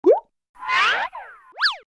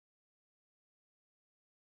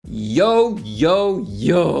Yo!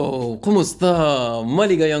 Kumusta?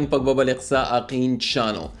 Maligayang pagbabalik sa aking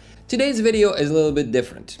channel. Today's video is a little bit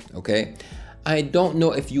different, okay? I don't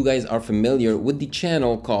know if you guys are familiar with the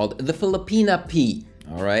channel called the Filipina Pea,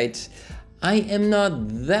 alright? I am not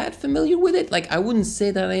that familiar with it. Like, I wouldn't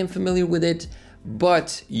say that I am familiar with it,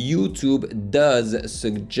 but YouTube does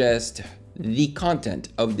suggest the content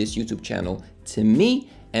of this YouTube channel to me,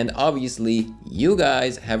 and obviously you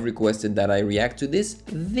guys have requested that I react to this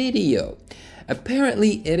video.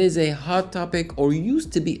 Apparently it is a hot topic, or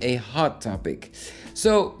used to be a hot topic.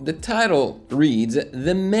 So the title reads,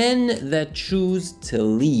 "The Men That Choose to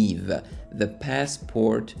Leave the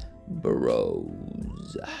Passport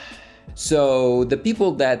Bros." So the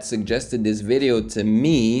people that suggested this video to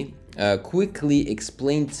me quickly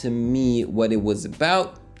explained to me what it was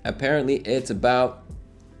about. Apparently it's about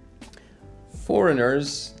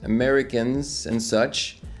foreigners, Americans and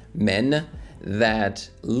such, men that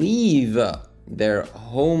leave their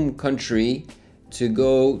home country to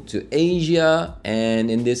go to Asia, and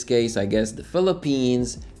in this case, I guess the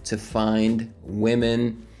Philippines, to find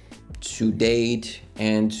women to date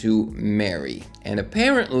and to marry. And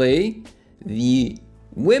apparently the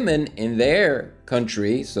women in their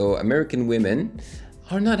country, so American women,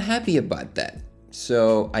 are not happy about that.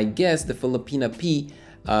 So I guess the Filipina Pea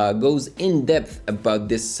goes in depth about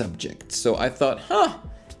this subject. So I thought,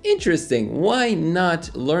 interesting, why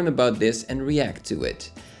not learn about this and react to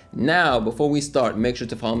it? Now, before we start, make sure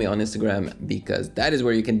to follow me on Instagram, because that is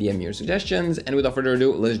where you can DM me your suggestions. And without further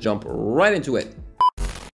ado, let's jump right into it.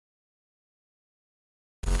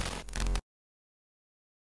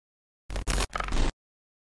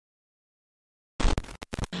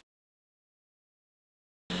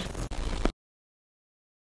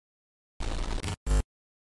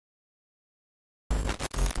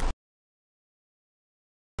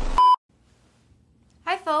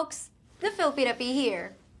 Hi folks, the Filipina Pea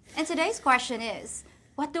here. And today's question is,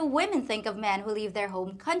 what do women think of men who leave their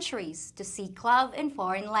home countries to seek love in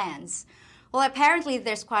foreign lands? Well, apparently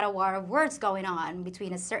there's quite a war of words going on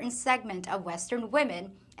between a certain segment of Western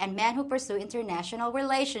women and men who pursue international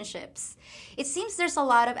relationships. It seems there's a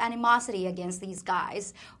lot of animosity against these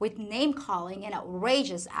guys, with name-calling and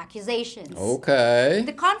outrageous accusations. Okay.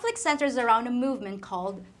 The conflict centers around a movement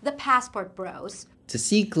called the Passport Bros. To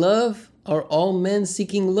seek love? Are all men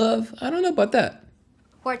seeking love? I don't know about that.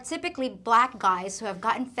 Who are typically black guys who have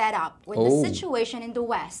gotten fed up with the situation in the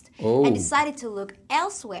West and decided to look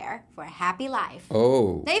elsewhere for a happy life.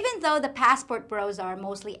 Now, even though the Passport Bros are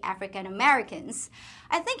mostly African Americans,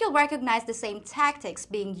 I think you'll recognize the same tactics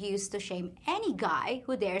being used to shame any guy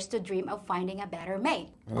who dares to dream of finding a better mate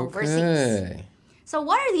overseas. So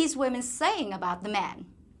what are these women saying about the men?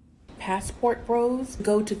 Passport Bros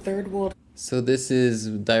go to third world So this is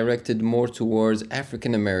directed more towards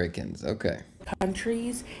African Americans. Okay.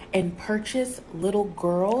 countries and purchase little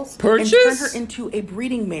girls and turn her into a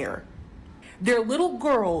breeding mare. They're little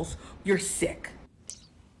girls. You're sick.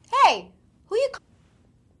 Hey, who you?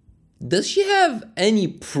 Does she have any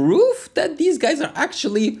proof that these guys are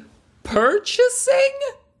actually purchasing?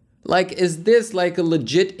 Like, is this like a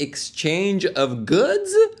legit exchange of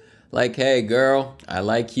goods? Like, hey girl, I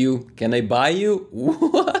like you. Can I buy you?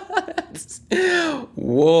 What?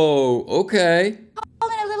 Whoa, okay.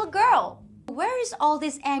 Calling a little girl. Where is all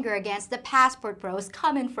this anger against the Passport Bros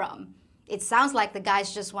coming from? It sounds like the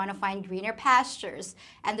guys just want to find greener pastures,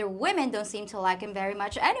 and their women don't seem to like him very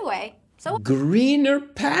much anyway. So greener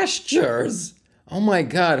pastures? Oh my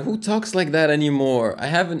God, who talks like that anymore? I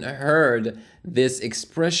haven't heard this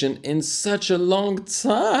expression in such a long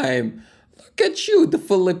time. Look at you, the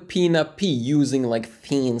Filipina Pea, using like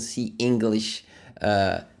fancy English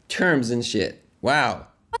terms and shit. Wow.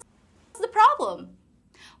 what's the problem?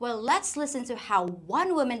 Well, let's listen to how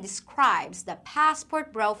one woman describes the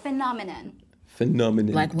Passport Bro phenomenon.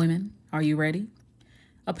 Black women, are you ready?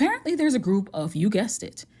 Apparently there's a group of, you guessed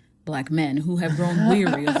it, black men who have grown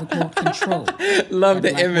weary of the quote control Love that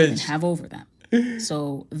the black women image. have over them.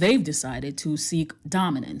 So they've decided to seek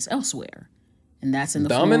dominance elsewhere. And that's in the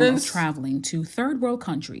form of traveling to third world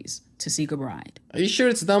countries to seek a bride. Are you sure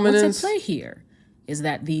it's dominance? What's at play here is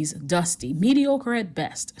that these dusty, mediocre at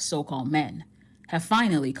best so-called men have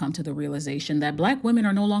finally come to the realization that black women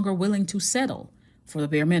are no longer willing to settle for the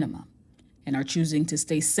bare minimum and are choosing to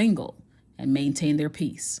stay single and maintain their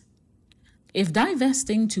peace. If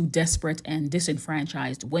divesting to desperate and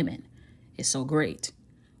disenfranchised women is so great,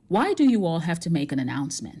 why do you all have to make an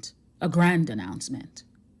announcement, a grand announcement?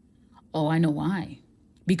 Oh, I know why.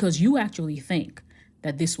 Because you actually think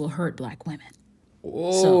that this will hurt black women.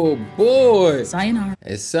 Oh boy! Sayonara.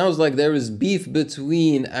 It sounds like there is beef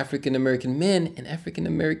between African American men and African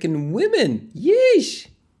American women. Yeesh!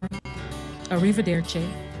 Arrivederci.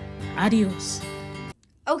 Adios.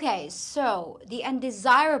 Okay, so the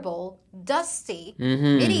undesirable, dusty,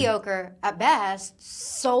 mediocre, at best,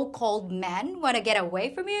 so-called men want to get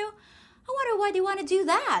away from you? I wonder why they want to do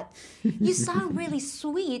that. You sound really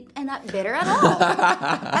sweet and not bitter at all.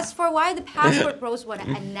 As for why the passport bros want to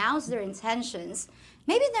announce their intentions,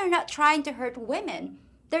 maybe they're not trying to hurt women.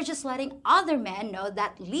 They're just letting other men know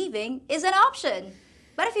that leaving is an option.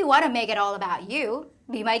 But if you want to make it all about you,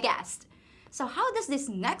 be my guest. So how does this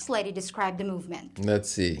next lady describe the movement? Let's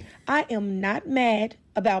see. I am not mad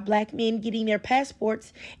about black men getting their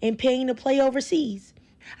passports and paying to play overseas.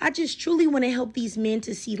 I just truly want to help these men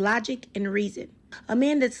to see logic and reason. A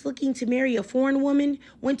man that's looking to marry a foreign woman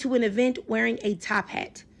went to an event wearing a top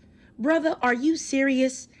hat. Brother, are you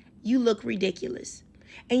serious? You look ridiculous.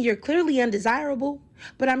 And you're clearly undesirable,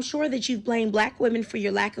 but I'm sure that you've blamed black women for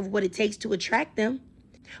your lack of what it takes to attract them.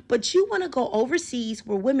 But you want to go overseas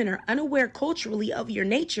where women are unaware culturally of your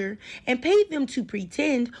nature and pay them to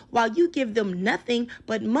pretend while you give them nothing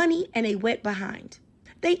but money and a wet behind.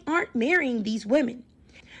 They aren't marrying these women.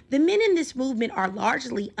 The men in this movement are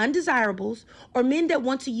largely undesirables or men that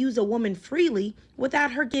want to use a woman freely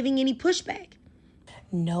without her giving any pushback.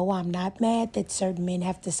 No, I'm not mad that certain men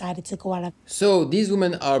have decided to go out of... So these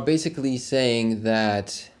women are basically saying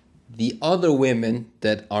that the other women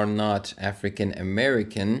that are not African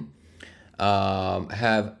American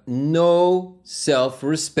have no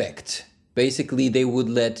self-respect. Basically, they would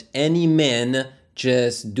let any man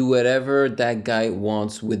just do whatever that guy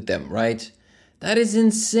wants with them, right? That is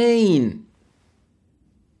insane.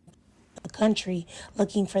 The country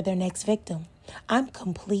looking for their next victim. I'm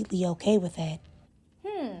completely okay with that.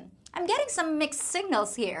 I'm getting some mixed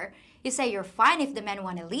signals here. You say you're fine if the men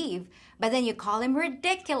want to leave, but then you call him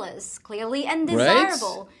ridiculous, clearly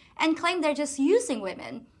undesirable, and claim they're just using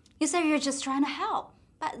women. You say you're just trying to help,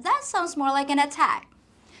 but that sounds more like an attack.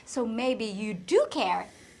 So maybe you do care,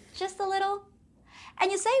 just a little.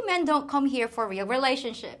 And you say men don't come here for real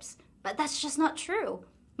relationships, but that's just not true.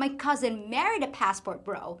 My cousin married a passport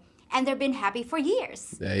bro, and they've been happy for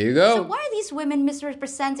years. There you go. So why are these women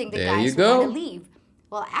misrepresenting the There guys you who go. want to leave?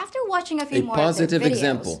 Well, after watching a few A more of their positive videos,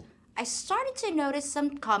 example. I started to notice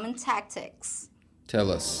some common tactics.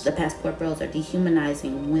 Tell us. The passport bros are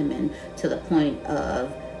dehumanizing women to the point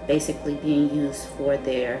of basically being used for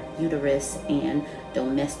their uterus and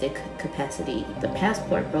domestic capacity. The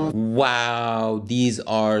passport bros... Wow, these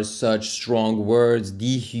are such strong words.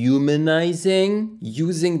 Dehumanizing,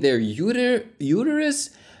 using their uterus.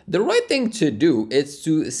 The right thing to do is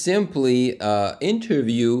to simply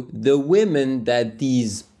interview the women that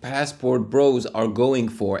these passport bros are going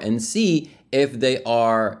for and see if they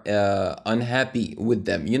are unhappy with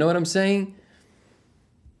them. You know what I'm saying?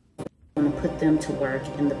 I want to put them to work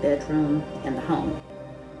in the bedroom and the home.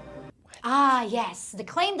 Ah, yes, the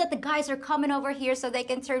claim that the guys are coming over here so they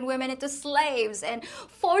can turn women into slaves and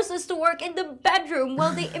force us to work in the bedroom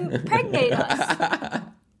while they impregnate us.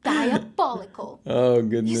 Diabolical. Oh,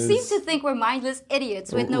 goodness. You seem to think we're mindless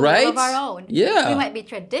idiots with no Right? will of our own. Yeah. We might be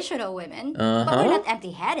traditional women, but we're not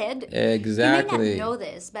empty-headed. Exactly. You may not know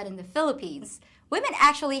this, but in the Philippines, women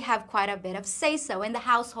actually have quite a bit of say-so in the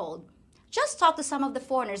household. Just talk to some of the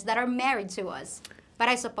foreigners that are married to us. But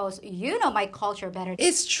I suppose you know my culture better.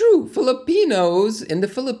 It's true. Filipinos in the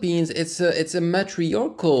Philippines, it's a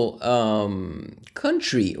matriarchal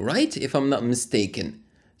country, right? If I'm not mistaken.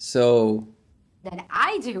 So than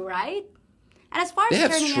I do, right? And as far they as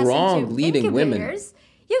have turning strong us into leading women. incubators,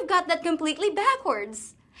 you've got that completely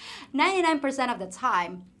backwards. 99% of the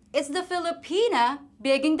time, it's the Filipina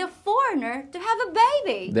begging the foreigner to have a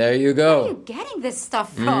baby. There you Where are go. you getting this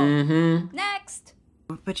stuff from? Next.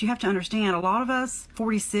 But you have to understand, a lot of us,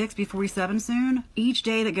 46, be 47 soon, each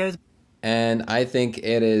day that goes... And I think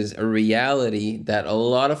it is a reality that a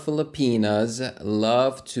lot of Filipinas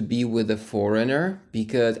love to be with a foreigner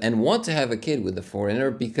and want to have a kid with a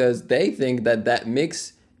foreigner because they think that that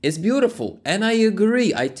mix is beautiful. And I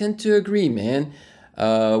agree. I tend to agree, man.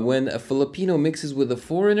 When a Filipino mixes with a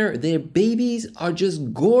foreigner, their babies are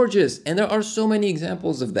just gorgeous. And there are so many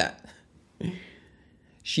examples of that.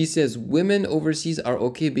 She says women overseas are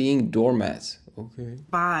okay being doormats. Okay.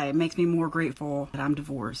 It makes me more grateful that I'm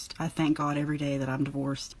divorced. I thank God every day that I'm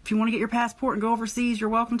divorced. If you want to get your passport and go overseas, you're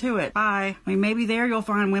welcome to it. Bye. I mean, maybe there you'll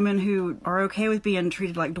find women who are okay with being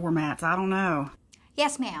treated like doormats. I don't know.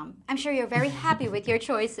 Yes, ma'am. I'm sure you're very happy with your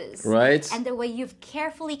choices. Right? And the way you've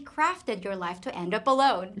carefully crafted your life to end up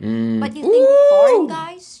alone. But you think foreign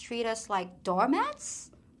guys treat us like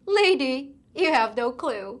doormats? Lady, You have no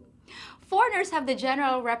clue. Foreigners have the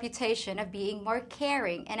general reputation of being more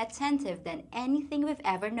caring and attentive than anything we've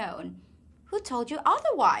ever known. Who told you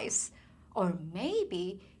otherwise? Or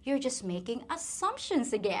maybe you're just making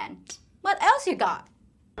assumptions again. What else you got?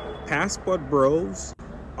 Passport bros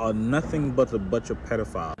are nothing but a bunch of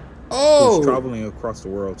pedophiles who's traveling across the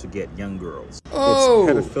world to get young girls. It's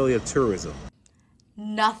pedophilia tourism.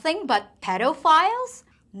 Nothing but pedophiles?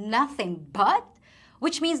 Nothing but?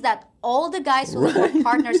 Which means that all the guys who look for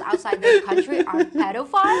partners outside their country are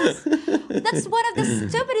pedophiles? That's one of the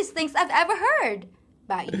stupidest things I've ever heard.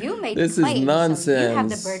 But you made this claims, is nonsense. So you have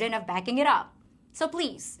the burden of backing it up. So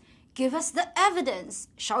please, give us the evidence.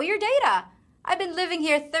 Show your data. I've been living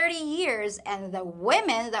here 30 years, and the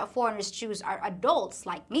women that foreigners choose are adults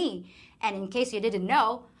like me. And in case you didn't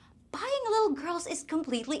know, buying little girls is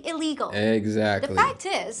completely illegal. Exactly. The fact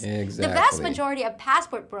is, the vast majority of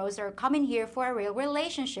passport bros are coming here for a real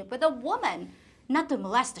relationship with a woman, not to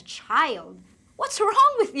molest a child. What's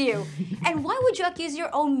wrong with you? And why would you accuse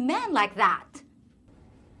your own man like that?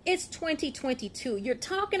 It's 2022. You're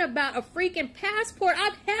talking about a freaking passport.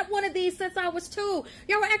 I've had one of these since I was 2.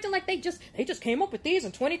 Y'all were acting like they just came up with these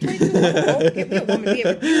in 2022. Oh, give me a woman be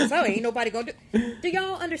able to do this. Oh, ain't nobody gonna do. Do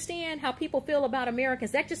y'all understand how people feel about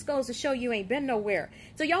Americans? That just goes to show you ain't been nowhere.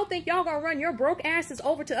 So y'all think y'all gonna run your broke asses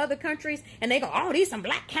over to other countries and they go, oh, these some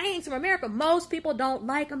black kings from America. Most people don't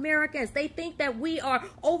like Americans. They think that we are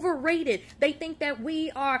overrated. They think that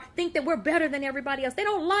we're better than everybody else. They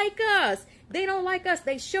don't like us. They don't like us.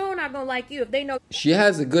 They sure not gonna like you if they know. She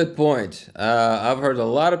has a good point. I've heard a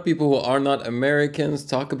lot of people who are not Americans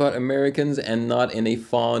talk about Americans and not in a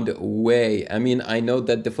fond way. I mean, I know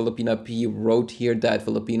that the Filipina Pea wrote here that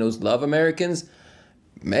Filipinos love Americans.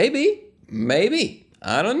 Maybe.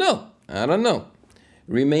 I don't know.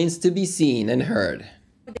 Remains to be seen and heard.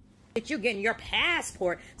 That you're getting your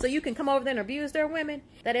passport so you can come over there and abuse their women.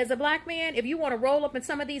 That as a black man, if you want to roll up in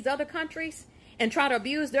some of these other countries and try to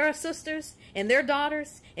abuse their sisters and their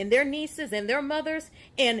daughters and their nieces and their mothers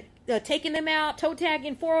and taking them out, toe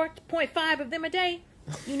tagging 4.5 of them a day,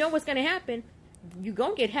 you know what's going to happen. You're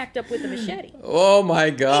going to get hacked up with a machete. Oh my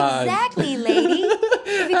God. Exactly, lady.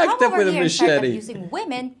 If you come over here and start abusing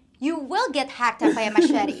women, you will get hacked up by a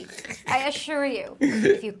machete. I assure you.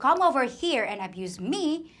 If you come over here and abuse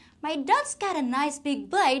me, my dad's got a nice big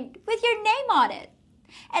blade with your name on it.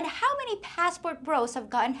 And how many passport bros have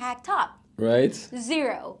gotten hacked up? Right?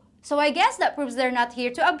 0. So I guess that proves they're not here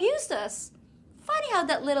to abuse us. Funny how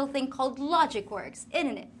that little thing called logic works,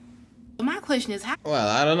 isn't it? My question is how... Well,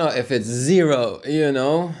 I don't know if it's 0, you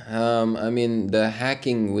know. I mean, the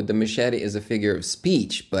hacking with the machete is a figure of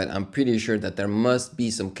speech, but I'm pretty sure that there must be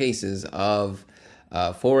some cases of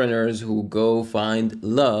foreigners who go find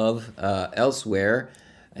love elsewhere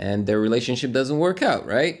and their relationship doesn't work out,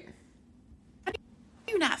 right?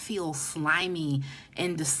 Do you not feel slimy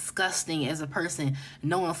and disgusting as a person,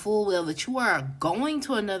 knowing full well that you are going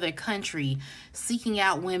to another country seeking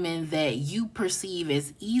out women that you perceive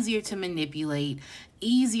as easier to manipulate,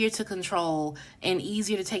 easier to control, and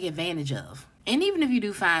easier to take advantage of? And even if you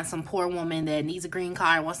do find some poor woman that needs a green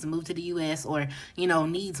card, wants to move to the U.S. or, you know,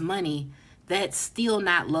 needs money, that's still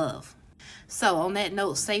not love. So on that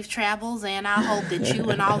note, safe travels, and I hope that you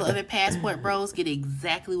and all the other passport bros get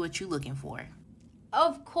exactly what you're looking for.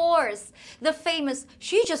 Of course, the famous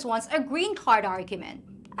 "she just wants a green card" argument.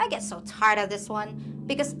 I get so tired of this one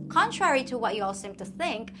because contrary to what you all seem to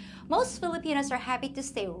think, most Filipinos are happy to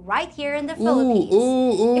stay right here in the Philippines.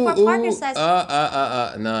 If our partner says...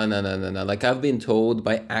 No. Like, I've been told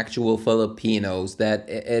by actual Filipinos that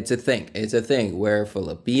it's a thing. It's a thing where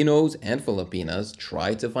Filipinos and Filipinas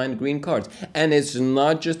try to find green cards. And it's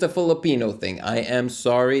not just a Filipino thing. I am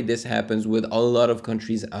sorry, this happens with a lot of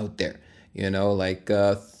countries out there. You know, like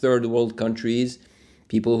third world countries.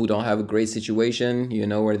 People who don't have a great situation, you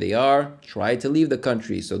know where they are, try to leave the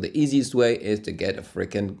country. So the easiest way is to get a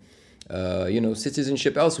freaking,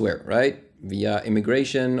 citizenship elsewhere, right? Via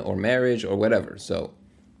immigration or marriage or whatever, so.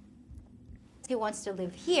 He wants to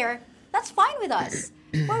live here, that's fine with us.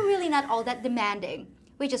 We're really not all that demanding.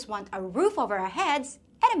 We just want a roof over our heads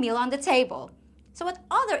and a meal on the table. So what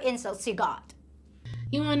other insults you got?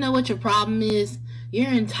 You want to know what your problem is? Your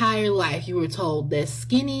entire life you were told that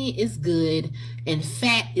skinny is good and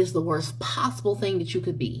fat is the worst possible thing that you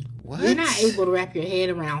could be. What? You're not able to wrap your head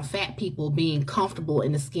around fat people being comfortable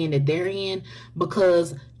in the skin that they're in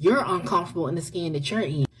because you're uncomfortable in the skin that you're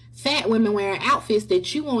in. Fat women wearing outfits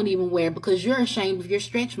that you won't even wear because you're ashamed of your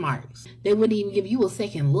stretch marks. They wouldn't even give you a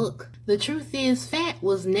second look. The truth is, fat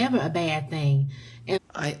was never a bad thing. And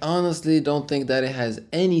I honestly don't think that it has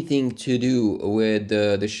anything to do with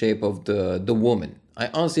the shape of the woman. I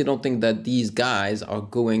honestly don't think that these guys are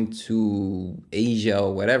going to Asia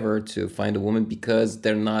or whatever to find a woman because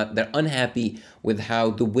they're unhappy with how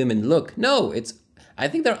the women look. No, I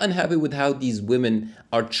think they're unhappy with how these women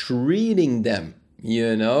are treating them,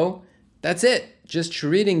 you know? That's it, just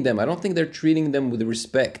treating them. I don't think they're treating them with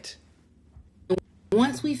respect.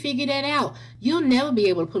 Once we figure that out, you'll never be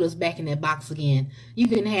able to put us back in that box again. You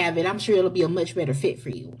can have it. I'm sure it'll be a much better fit for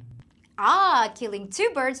you. Ah, killing two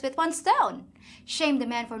birds with one stone. Shame the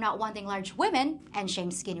men for not wanting large women, and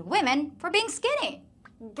shame skinny women for being skinny.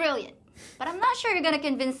 Brilliant. But I'm not sure you're gonna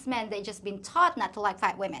convince men they just been taught not to like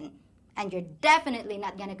fat women. And you're definitely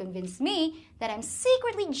not gonna convince me that I'm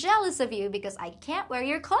secretly jealous of you because I can't wear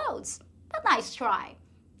your clothes. But nice try.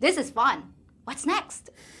 This is fun. What's next?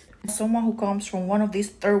 Someone who comes from one of these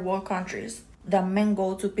third world countries that men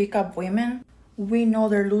go to pick up women, we know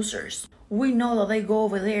they're losers. We know that they go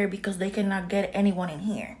over there because they cannot get anyone in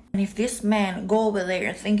here. And if these men go over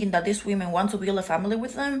there thinking that these women want to build a family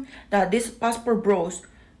with them, that these passport bros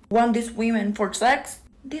want these women for sex,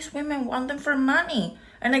 these women want them for money.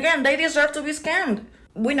 And again, they deserve to be scammed.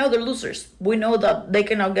 We know they're losers. We know that they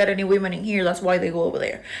cannot get any women in here. That's why they go over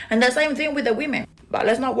there. And the same thing with the women. But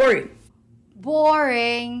let's not worry.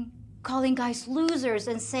 Boring. Calling guys losers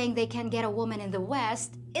and saying they can't get a woman in the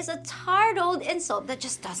West is a tired old insult that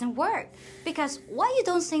just doesn't work. Because what you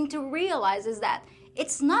don't seem to realize is that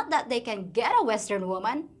it's not that they can get a Western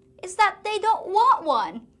woman, it's that they don't want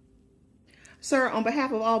one. Sir, on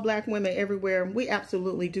behalf of all black women everywhere, we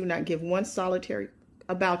absolutely do not give one solitary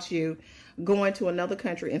about you going to another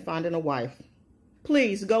country and finding a wife.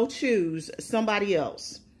 Please go choose somebody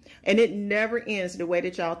else. And it never ends the way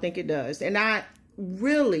that y'all think it does. And I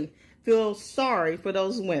really feel sorry for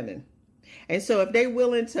those women. And so if they're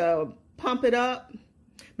willing to pump it up,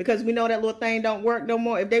 because we know that little thing don't work no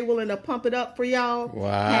more, if they're willing to pump it up for y'all,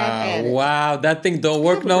 have at it. Wow, that thing don't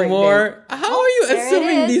work no more? How are you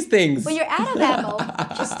assuming these things? When you're out of ammo,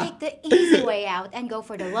 just take the easy way out and go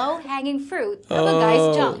for the low-hanging fruit of a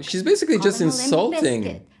guy's junk. She's basically Call just them a limp insulting.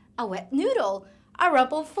 biscuit, a wet noodle, a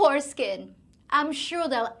rumpled foreskin. I'm sure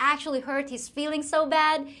they'll actually hurt his feelings so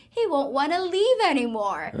bad, he won't want to leave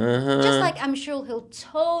anymore. Just like I'm sure he'll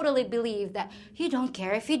totally believe that you don't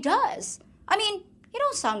care if he does. I mean, you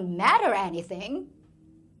don't sound mad or anything.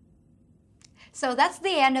 So that's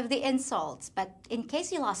the end of the insults, but in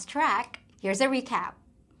case you lost track, here's a recap.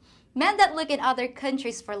 Men that look in other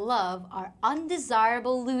countries for love are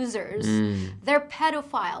undesirable losers. They're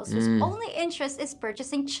pedophiles whose only interest is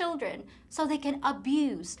purchasing children so they can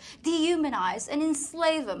abuse, dehumanize, and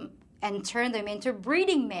enslave them and turn them into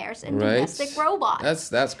breeding mares and domestic robots.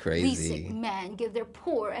 That's crazy. These sick men give their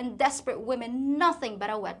poor and desperate women nothing but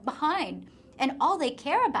a wet behind. And all they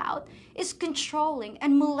care about is controlling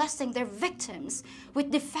and molesting their victims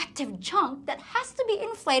with defective junk that has to be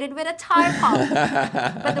inflated with a tire pump.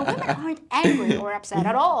 But the women aren't angry or upset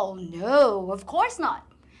at all. No, of course not.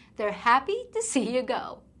 They're happy to see you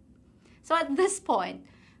go. So at this point,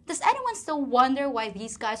 does anyone still wonder why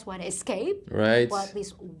these guys want to escape? Right. Well, at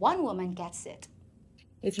least one woman gets it.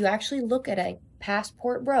 If you actually look at a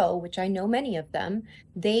passport bro, which I know many of them,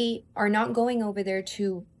 they are not going over there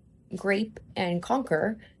to grape and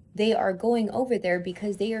conquer. They are going over there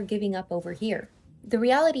because they are giving up over here. The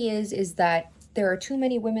reality is that there are too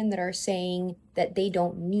many women that are saying that they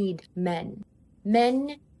don't need men.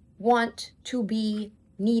 Men want to be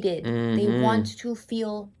needed. They want to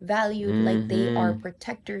feel valued, like they are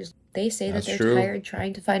protectors. They say that they're tired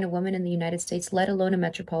trying to find a woman in the United States, let alone a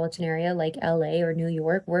metropolitan area like LA or New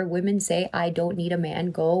York, where women say, I don't need a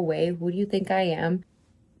man, go away, who do you think I am?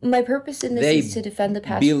 My purpose in this is to defend the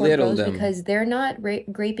passport bros because they're not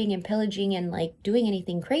raping and pillaging and like doing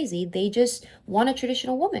anything crazy. They just want a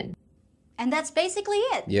traditional woman. And that's basically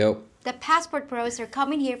it. Yep. The passport bros are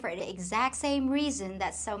coming here for the exact same reason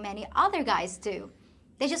that so many other guys do.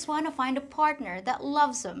 They just want to find a partner that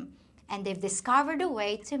loves them, and they've discovered a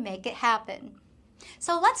way to make it happen.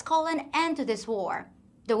 So let's call an end to this war.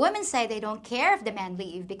 The women say they don't care if the men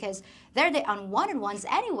leave because they're the unwanted ones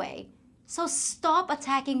anyway. So stop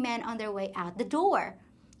attacking men on their way out the door.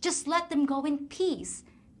 Just let them go in peace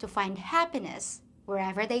to find happiness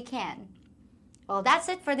wherever they can. Well, that's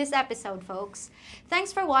it for this episode, folks.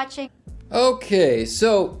 Thanks for watching. Okay,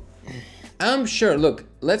 so I'm sure, look,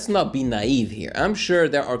 let's not be naive here. I'm sure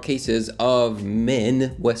there are cases of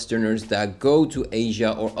men, Westerners, that go to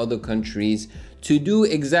Asia or other countries to do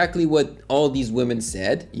exactly what all these women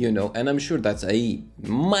said, you know, and I'm sure that's a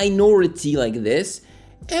minority like this.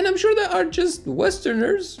 And I'm sure there are just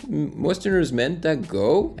Westerners men that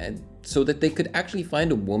go and so that they could actually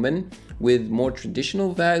find a woman with more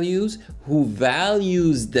traditional values, who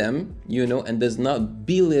values them, you know, and does not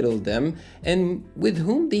belittle them, and with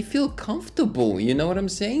whom they feel comfortable, you know what I'm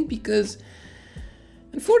saying? Because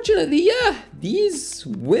unfortunately, yeah, these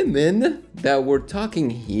women that we're talking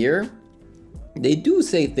here, they do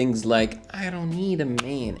say things like, I don't need a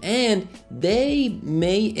man, and they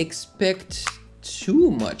may expect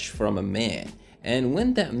too much from a man. And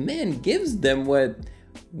when that man gives them what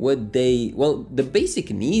they, well, the basic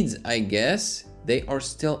needs, I guess, they are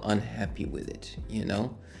still unhappy with it, you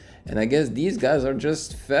know? And I guess these guys are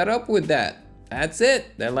just fed up with that. That's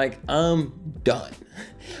it. They're like, I'm done.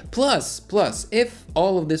 Plus, if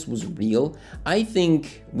all of this was real, I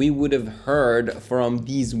think we would have heard from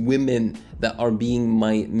these women that are being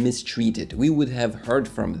mistreated. We would have heard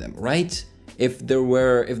from them, right? If there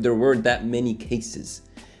were that many cases.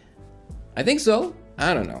 I think so.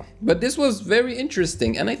 I don't know. But this was very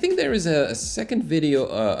interesting. And I think there is a second video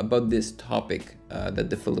about this topic that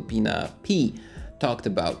the Filipina Pea talked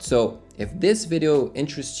about. So if this video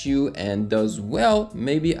interests you and does well,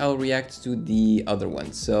 maybe I'll react to the other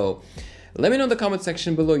one. So let me know in the comment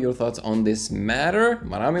section below your thoughts on this matter.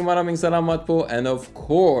 Maraming salamat po. And of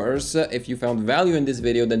course, if you found value in this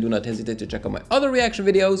video, then do not hesitate to check out my other reaction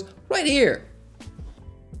videos right here